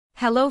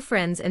Hello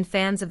friends and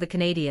fans of the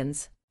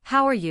Canadiens.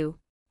 How are you?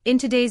 In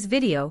today's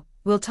video,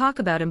 we'll talk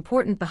about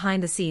important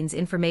behind-the-scenes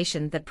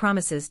information that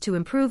promises to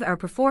improve our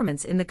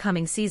performance in the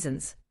coming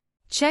seasons.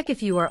 Check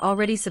if you are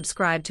already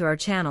subscribed to our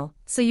channel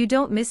so you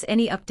don't miss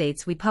any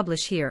updates we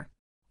publish here.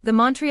 The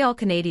Montreal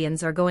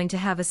Canadiens are going to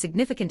have a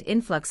significant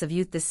influx of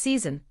youth this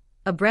season,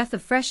 a breath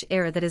of fresh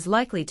air that is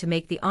likely to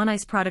make the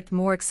on-ice product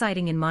more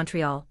exciting in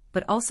Montreal,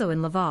 but also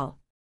in Laval.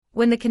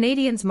 When the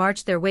Canadiens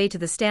marched their way to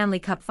the Stanley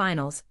Cup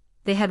Finals,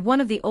 they had one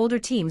of the older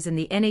teams in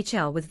the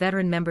NHL with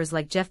veteran members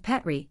like Jeff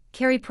Petry,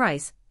 Carey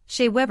Price,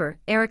 Shea Weber,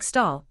 Eric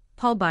Stahl,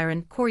 Paul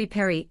Byron, Corey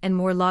Perry and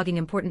more logging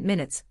important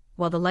minutes,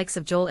 while the likes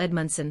of Joel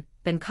Edmundson,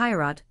 Ben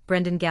Chiarot,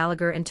 Brendan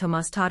Gallagher and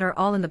Tomas Todd are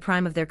all in the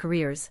prime of their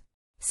careers.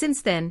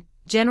 Since then,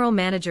 General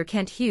Manager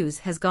Kent Hughes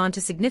has gone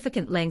to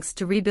significant lengths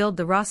to rebuild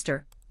the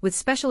roster, with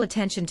special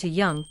attention to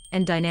young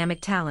and dynamic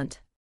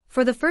talent.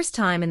 For the first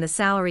time in the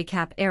salary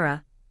cap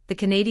era,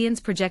 the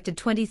Canadiens' projected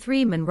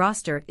 23-man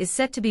roster is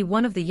set to be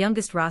one of the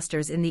youngest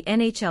rosters in the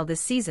NHL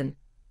this season,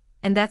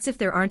 and that's if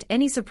there aren't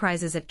any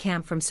surprises at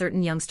camp from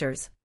certain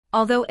youngsters.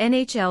 Although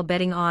NHL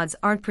betting odds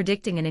aren't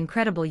predicting an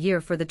incredible year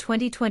for the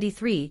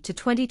 2023 to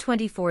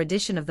 2024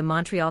 edition of the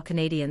Montreal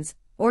Canadiens,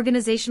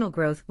 organizational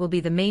growth will be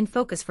the main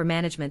focus for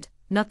management,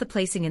 not the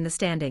placing in the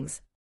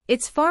standings.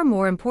 It's far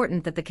more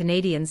important that the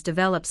Canadiens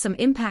develop some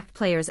impact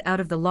players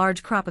out of the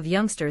large crop of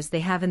youngsters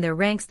they have in their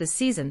ranks this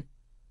season,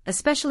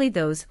 especially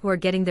those who are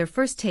getting their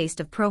first taste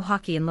of pro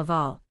hockey in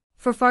Laval.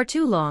 For far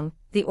too long,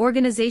 the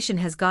organization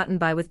has gotten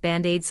by with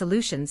band-aid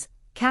solutions,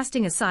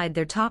 casting aside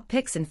their top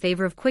picks in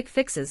favor of quick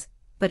fixes,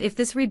 but if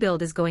this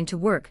rebuild is going to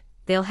work,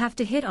 they'll have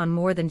to hit on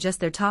more than just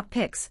their top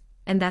picks,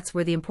 and that's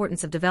where the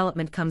importance of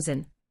development comes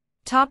in.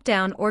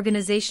 Top-down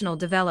organizational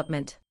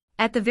development.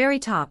 At the very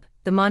top,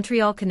 the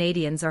Montreal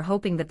Canadiens are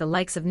hoping that the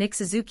likes of Nick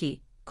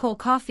Suzuki, Cole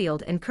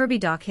Caulfield and Kirby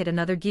Dach hit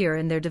another gear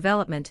in their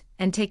development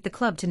and take the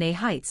club to new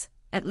heights,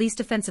 at least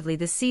offensively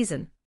this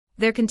season.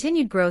 Their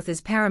continued growth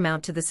is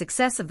paramount to the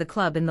success of the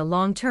club in the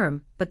long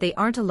term, but they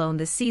aren't alone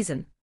this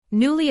season.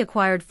 Newly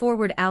acquired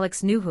forward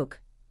Alex Newhook,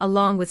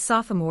 along with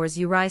sophomores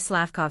Uri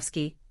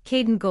Slavkovsky,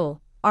 Caden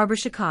Gull, Arbor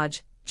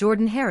Shakaj,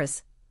 Jordan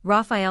Harris,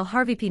 Raphael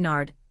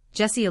Harvey-Pinard,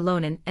 Jesse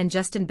Alonen and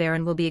Justin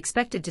Barron will be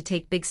expected to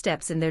take big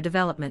steps in their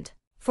development.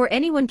 For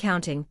anyone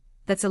counting,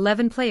 that's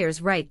 11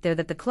 players right there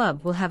that the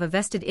club will have a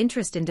vested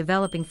interest in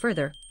developing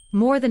further,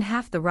 more than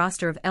half the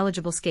roster of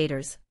eligible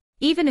skaters.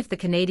 Even if the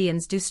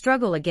Canadiens do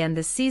struggle again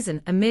this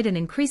season amid an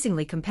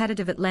increasingly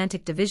competitive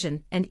Atlantic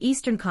Division and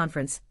Eastern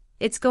Conference,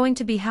 it's going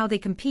to be how they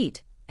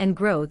compete and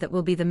grow that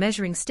will be the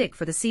measuring stick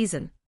for the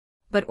season.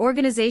 But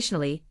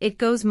organizationally, it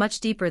goes much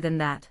deeper than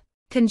that.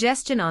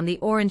 Congestion on the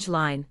orange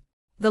line.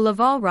 The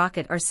Laval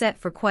Rocket are set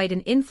for quite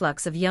an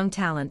influx of young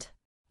talent.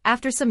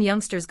 After some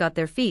youngsters got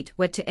their feet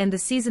wet to end the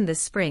season this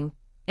spring,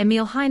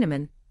 Emil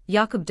Heineman,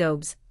 Jakob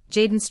Dobes,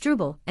 Jaden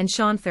Struble and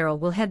Sean Farrell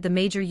will head the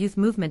major youth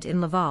movement in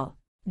Laval.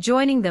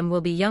 Joining them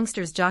will be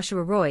youngsters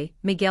Joshua Roy,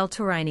 Miguel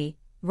Torini,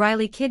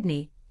 Riley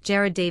Kidney,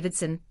 Jared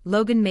Davidson,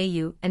 Logan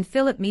Mayu and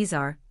Philip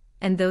Mizar,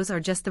 and those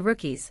are just the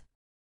rookies.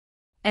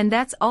 And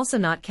that's also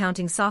not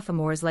counting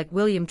sophomores like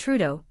William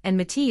Trudeau and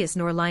Matthias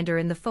Norlinder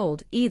in the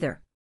fold either.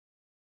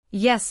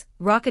 Yes,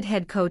 Rocket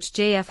head coach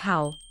J.F.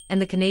 Howell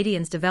and the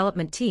Canadiens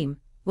development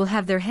team will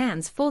have their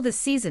hands full this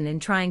season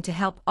in trying to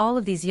help all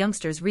of these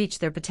youngsters reach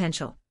their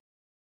potential.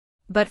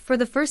 But for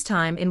the first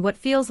time in what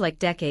feels like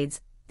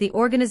decades, the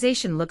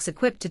organization looks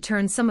equipped to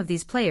turn some of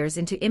these players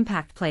into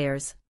impact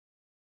players.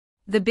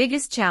 The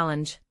biggest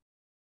challenge.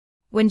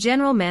 When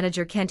General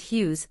Manager Kent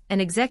Hughes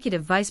and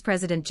Executive Vice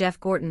President Jeff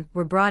Gorton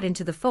were brought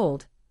into the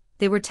fold,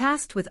 they were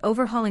tasked with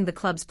overhauling the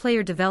club's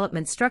player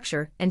development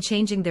structure and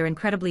changing their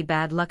incredibly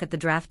bad luck at the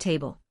draft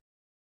table.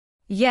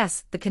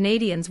 Yes, the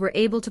Canadiens were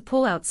able to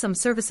pull out some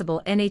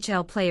serviceable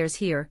NHL players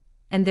here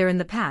and there in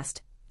the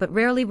past, but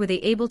rarely were they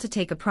able to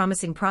take a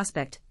promising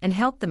prospect and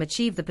help them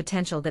achieve the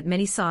potential that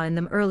many saw in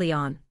them early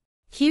on.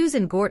 Hughes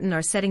and Gorton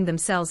are setting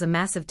themselves a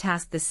massive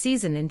task this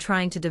season in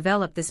trying to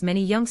develop this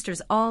many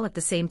youngsters all at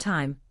the same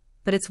time,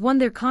 but it's one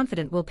they're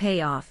confident will pay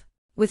off.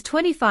 With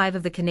 25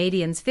 of the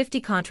Canadiens' 50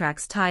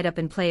 contracts tied up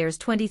in players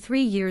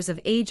 23 years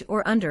of age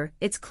or under,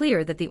 it's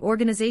clear that the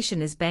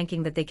organization is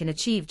banking that they can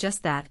achieve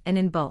just that and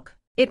in bulk.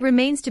 It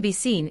remains to be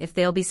seen if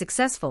they'll be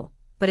successful,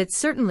 but it's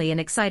certainly an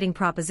exciting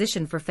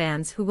proposition for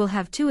fans who will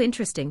have two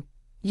interesting,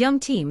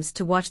 young teams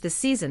to watch this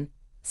season,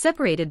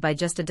 separated by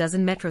just a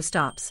dozen metro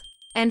stops.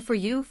 And for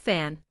you,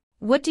 fan,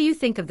 what do you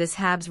think of this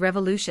Habs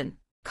revolution?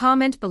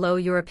 Comment below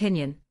your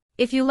opinion.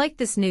 If you like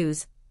this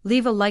news,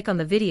 leave a like on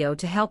the video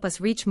to help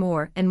us reach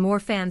more and more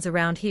fans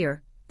around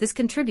here. This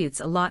contributes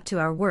a lot to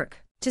our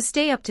work. To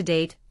stay up to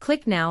date,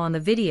 click now on the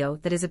video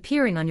that is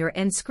appearing on your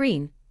end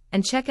screen,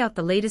 and check out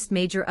the latest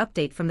major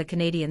update from the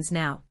Canadiens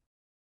now.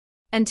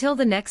 Until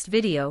the next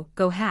video,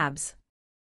 go Habs!